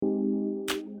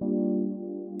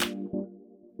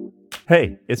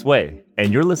Hey, it's Wei,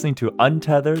 and you're listening to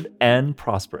Untethered and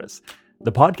Prosperous,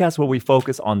 the podcast where we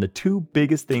focus on the two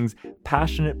biggest things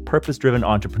passionate, purpose-driven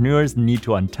entrepreneurs need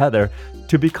to untether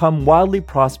to become wildly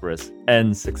prosperous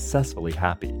and successfully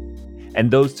happy. And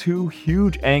those two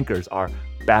huge anchors are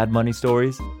bad money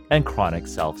stories and chronic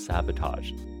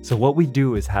self-sabotage. So what we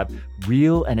do is have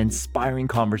real and inspiring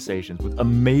conversations with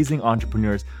amazing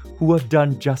entrepreneurs who have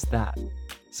done just that.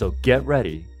 So get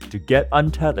ready to get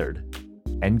untethered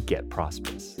and get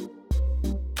prosperous.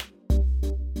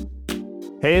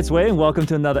 Hey, it's Wei, and welcome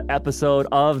to another episode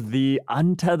of the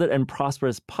Untethered and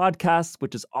Prosperous podcast,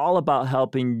 which is all about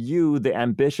helping you, the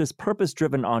ambitious,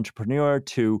 purpose-driven entrepreneur,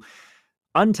 to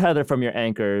untether from your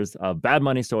anchors of bad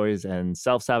money stories and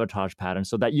self-sabotage patterns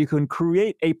so that you can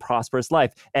create a prosperous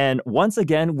life. And once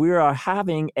again, we are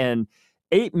having an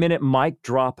 8-minute mic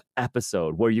drop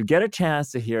episode where you get a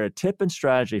chance to hear a tip and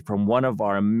strategy from one of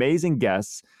our amazing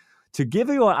guests to give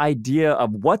you an idea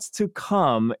of what's to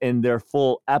come in their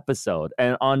full episode.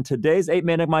 And on today's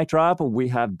 8-minute mic drop, we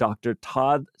have Dr.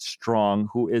 Todd Strong,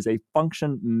 who is a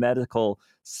function medical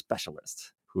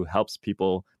specialist who helps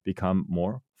people become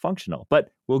more functional.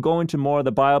 But we'll go into more of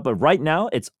the bio. But right now,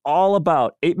 it's all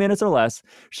about 8 minutes or less.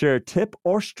 Share a tip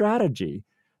or strategy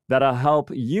that'll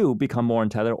help you become more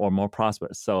untethered or more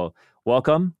prosperous. So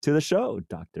welcome to the show,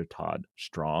 Dr. Todd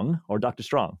Strong, or Dr.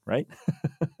 Strong, right?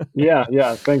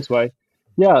 Yeah. Thanks, Wei.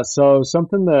 Yeah, so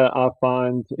something that I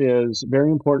find is very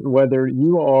important, whether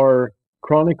you are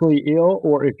chronically ill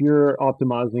or if you're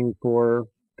optimizing for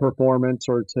performance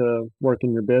or to work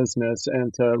in your business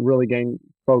and to really gain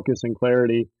focus and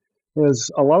clarity,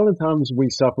 is a lot of the times we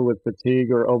suffer with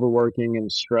fatigue or overworking and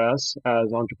stress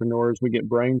as entrepreneurs. We get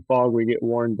brain fog, we get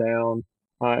worn down,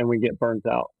 and we get burnt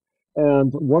out.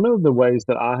 And one of the ways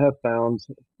that I have found,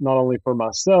 not only for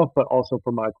myself, but also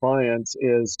for my clients,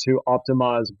 is to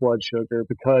optimize blood sugar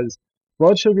because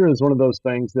blood sugar is one of those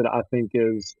things that I think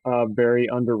is very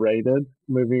underrated,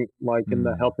 moving like in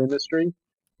the Mm. health industry.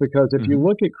 Because if you Mm-hmm.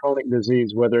 look at chronic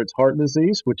disease, whether it's heart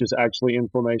disease, which is actually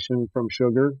inflammation from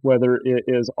sugar, whether it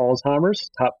is Alzheimer's,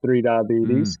 type 3 Mm.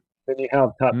 diabetes, then you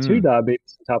have type 2 Mm.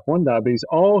 diabetes, type 1 diabetes,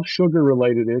 all sugar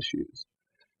related issues.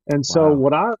 And so Wow.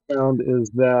 what I found is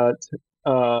that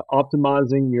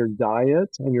optimizing your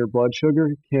diet and your blood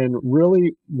sugar can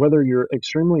really, whether you're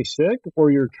extremely sick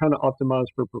or you're trying to optimize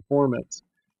for performance,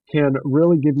 can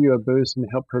really give you a boost and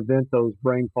help prevent those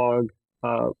brain fog,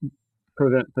 uh,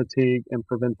 prevent fatigue, and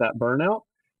prevent that burnout.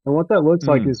 And what that looks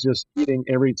like Mm. is just eating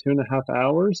every 2.5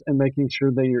 hours and making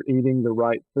sure that you're eating the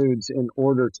right foods in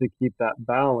order to keep that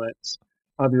balance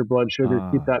of your blood sugar,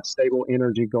 keep Ah, that stable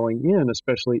energy going in,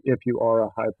 especially if you are a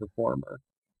high performer.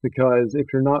 Because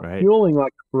if you're not right. fueling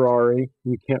like a Ferrari,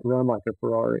 you can't run like a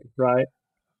Ferrari, right?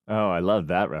 Oh, I love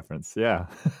that reference. Yeah.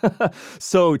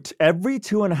 So every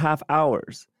 2.5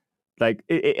 hours, like,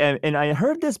 and I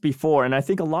heard this before, and I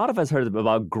think a lot of us heard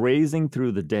about grazing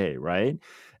through the day, right?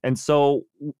 And so,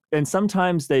 and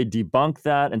sometimes they debunk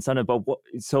that, and sometimes,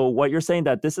 so what you're saying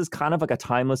that this is kind of like a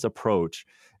timeless approach.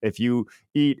 If you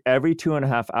eat every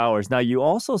 2.5 hours. Now, you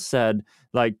also said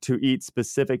like to eat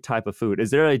specific type of food. Is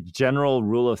there a general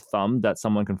rule of thumb that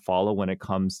someone can follow when it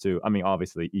comes to, I mean,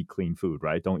 obviously eat clean food,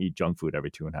 right? Don't eat junk food every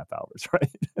 2.5 hours,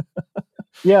 right?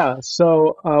 Yeah.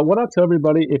 So what I tell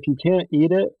everybody, if you can't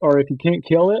eat it or if you can't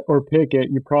kill it or pick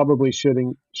it, you probably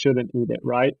shouldn't eat it,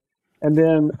 right? And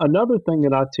then another thing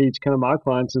that I teach kind of my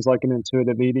clients is like an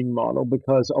intuitive eating model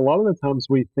because a lot of the times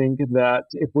we think that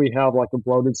if we have like a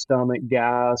bloated stomach,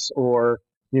 gas, or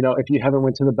if you haven't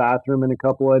went to the bathroom in a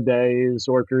couple of days,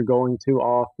 or if you're going too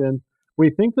often,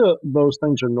 we think that those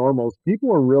things are normal.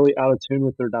 People are really out of tune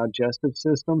with their digestive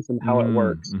systems and how it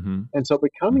works. Mm-hmm. And so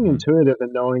becoming Mm-hmm. intuitive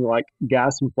and knowing like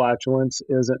gas and flatulence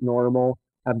isn't normal,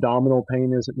 abdominal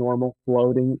pain isn't normal,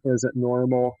 bloating isn't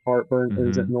normal, heartburn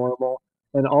isn't Mm-hmm. normal,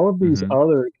 and all of these Mm-hmm.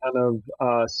 other kind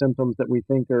of symptoms that we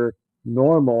think are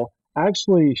normal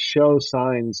actually show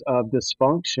signs of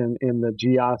dysfunction in the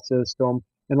GI system.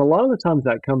 And a lot of the times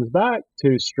that comes back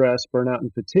to stress, burnout,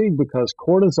 and fatigue because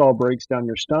cortisol breaks down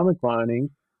your stomach lining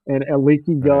and a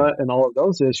leaky Right. gut and all of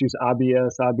those issues,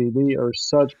 IBS, IBD, are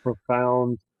such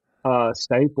profound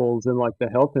staples in like the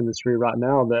health industry right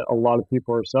now that a lot of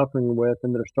people are suffering with,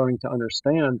 and they're starting to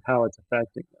understand how it's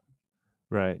affecting them.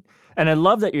 Right. And I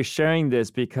love that you're sharing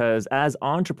this because as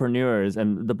entrepreneurs,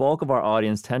 and the bulk of our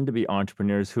audience tend to be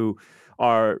entrepreneurs who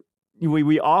are,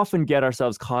 we often get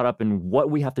ourselves caught up in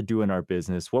what we have to do in our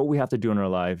business, what we have to do in our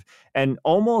life, and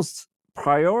almost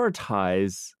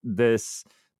prioritize this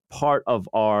part of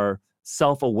our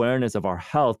self-awareness of our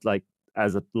health, like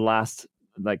as a last,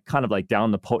 like kind of like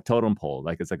down the totem pole,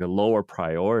 like it's like a lower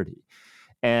priority.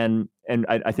 And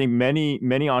I think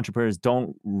many entrepreneurs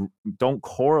don't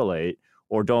correlate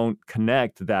or don't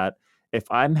connect that if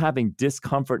I'm having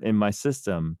discomfort in my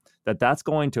system, that's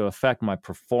going to affect my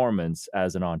performance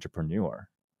as an entrepreneur.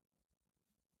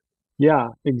 Yeah,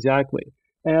 exactly.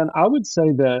 And I would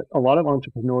say that a lot of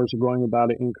entrepreneurs are going about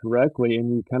it incorrectly,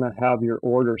 and you kind of have your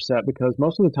order set because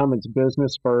most of the time it's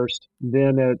business first,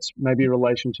 then it's maybe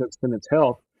relationships, then it's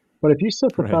health. But if you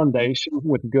set the Right. foundation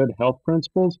with good health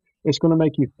principles, it's going to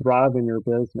make you thrive in your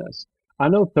business. I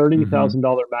know Mm-hmm.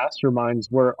 $30,000 masterminds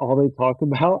where all they talk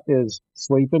about is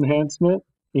sleep enhancement,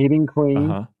 eating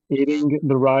clean, Uh-huh. eating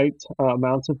the right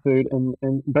amounts of food,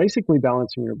 and basically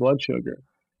balancing your blood sugar.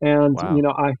 And,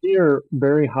 Wow. I hear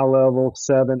very high level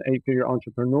 7, 8 figure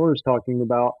entrepreneurs talking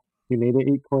about you need to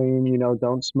eat clean,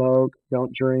 don't smoke,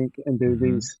 don't drink, and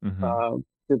Mm-hmm. Mm-hmm.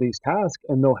 do these tasks,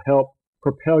 and they'll help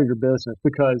propel your business.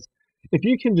 Because if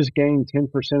you can just gain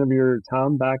 10% of your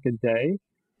time back a day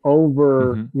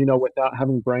over, Mm-hmm. without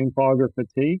having brain fog or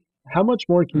fatigue, how much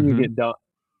more can you Mm-hmm. get done?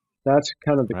 That's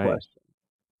kind of the Right. question.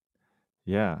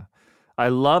 Yeah. I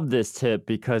love this tip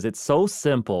because it's so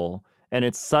simple and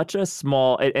it's such a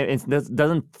small it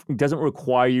doesn't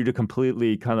require you to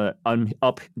completely kind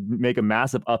of make a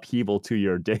massive upheaval to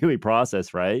your daily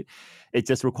process, right? It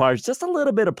just requires just a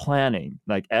little bit of planning,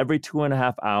 like every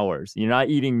 2.5 hours. You're not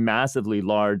eating massively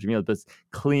large meals, but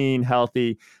clean,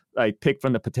 healthy, like pick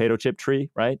from the potato chip tree,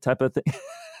 right? Type of thing.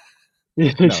 No,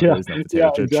 there Yeah, is no yeah,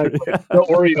 potato chip tree. exactly. The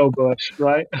Oreo bush,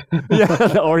 right? Yeah,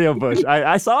 the Oreo bush.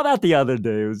 I saw that the other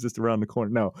day. It was just around the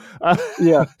corner. No, uh,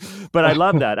 Yeah. but I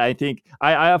love that. I think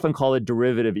I often call it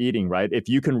derivative eating. Right? If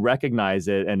you can recognize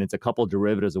it and it's a couple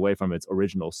derivatives away from its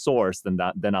original source,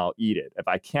 then I'll eat it. If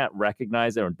I can't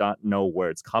recognize it or not know where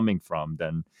it's coming from,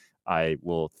 then I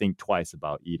will think twice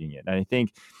about eating it. And I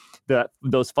think that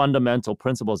those fundamental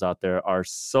principles out there are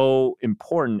so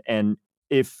important. And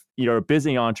if you're a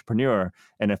busy entrepreneur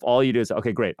and if all you do is,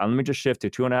 okay, great, let me just shift to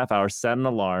 2.5 hours, set an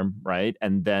alarm, right?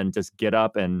 And then just get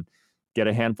up and get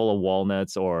a handful of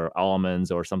walnuts or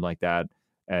almonds or something like that,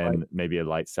 Right. and maybe a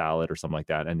light salad or something like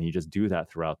that. And you just do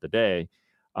that throughout the day.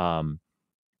 Um,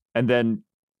 and then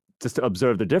just to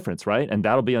observe the difference, right? And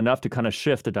that'll be enough to kind of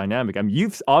shift the dynamic. I mean,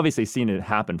 you've obviously seen it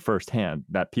happen firsthand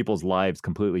that people's lives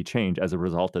completely change as a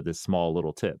result of this small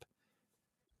little tip.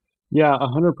 Yeah,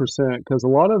 100%, because a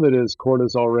lot of it is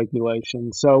cortisol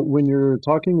regulation. So when you're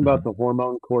talking about Mm-hmm. the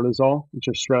hormone cortisol, which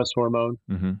is stress hormone,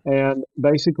 Mm-hmm. and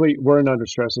basically we're under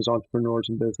stress as entrepreneurs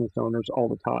and business owners all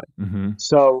the time. Mm-hmm.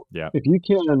 So Yeah. if you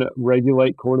can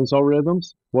regulate cortisol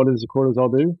rhythms, what does the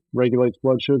cortisol do? Regulates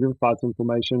blood sugar, fights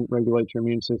inflammation, regulates your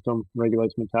immune system,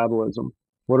 regulates metabolism.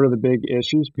 What are the big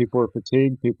issues? People are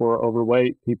fatigued, people are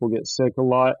overweight, people get sick a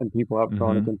lot, and people have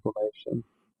chronic Mm-hmm. inflammation.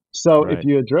 So if Right.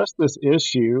 you address this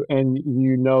issue and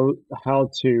you know how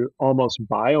to almost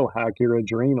biohack your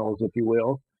adrenals, if you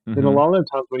will, then a Mm-hmm. lot of the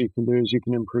times what you can do is you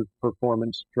can improve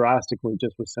performance drastically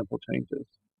just with simple changes.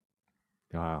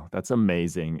 Wow, that's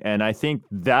amazing. And I think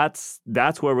that's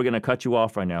where we're going to cut you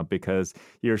off right now because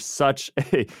you're such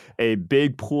a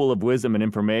big pool of wisdom and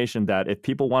information that if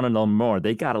people want to know more,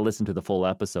 they got to listen to the full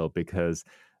episode because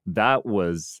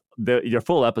your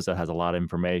full episode has a lot of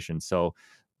information. So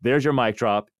there's your mic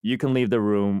drop. You can leave the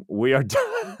room. We are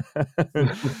done.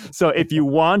 So if you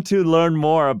want to learn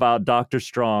more about Dr.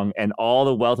 Strong and all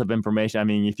the wealth of information, I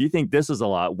mean, if you think this is a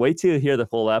lot, wait till you hear the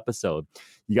full episode.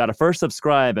 You got to first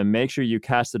subscribe and make sure you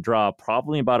catch the draw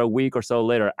probably about a week or so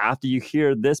later after you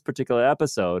hear this particular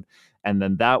episode. And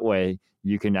then that way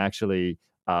you can actually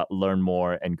learn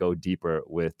more and go deeper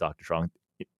with Dr. Strong.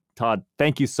 Todd,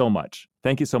 thank you so much.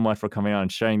 Thank you so much for coming on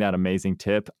and sharing that amazing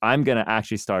tip. I'm going to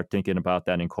actually start thinking about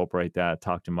that and incorporate that,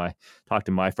 talk to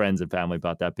my friends and family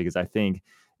about that because I think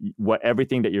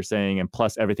everything that you're saying and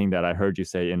plus everything that I heard you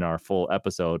say in our full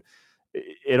episode,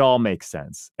 it all makes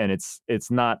sense. And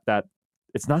it's not that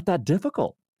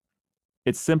difficult.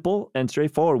 It's simple and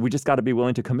straightforward. We just got to be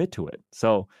willing to commit to it.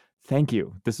 So thank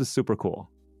you. This is super cool.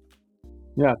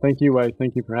 Yeah, thank you, Wei.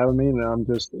 Thank you for having me. And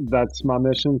that's my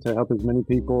mission to help as many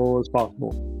people as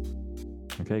possible.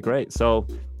 Okay, great. So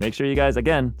make sure you guys,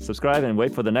 again, subscribe and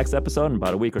wait for the next episode in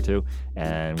about a week or two,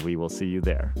 and we will see you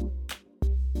there.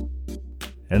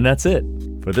 And that's it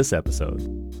for this episode.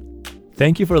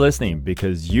 Thank you for listening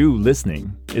because you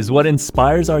listening is what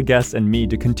inspires our guests and me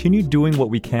to continue doing what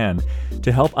we can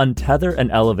to help untether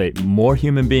and elevate more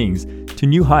human beings to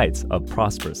new heights of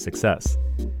prosperous success.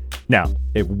 Now,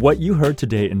 if what you heard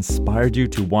today inspired you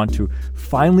to want to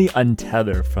finally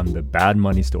untether from the bad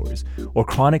money stories or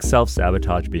chronic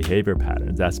self-sabotage behavior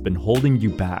patterns that's been holding you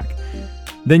back,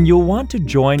 then you'll want to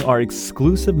join our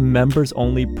exclusive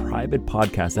members-only private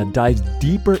podcast that dives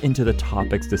deeper into the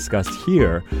topics discussed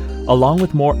here, along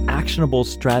with more actionable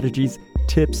strategies,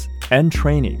 tips, and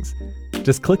trainings.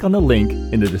 Just click on the link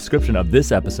in the description of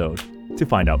this episode to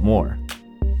find out more.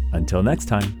 Until next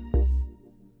time.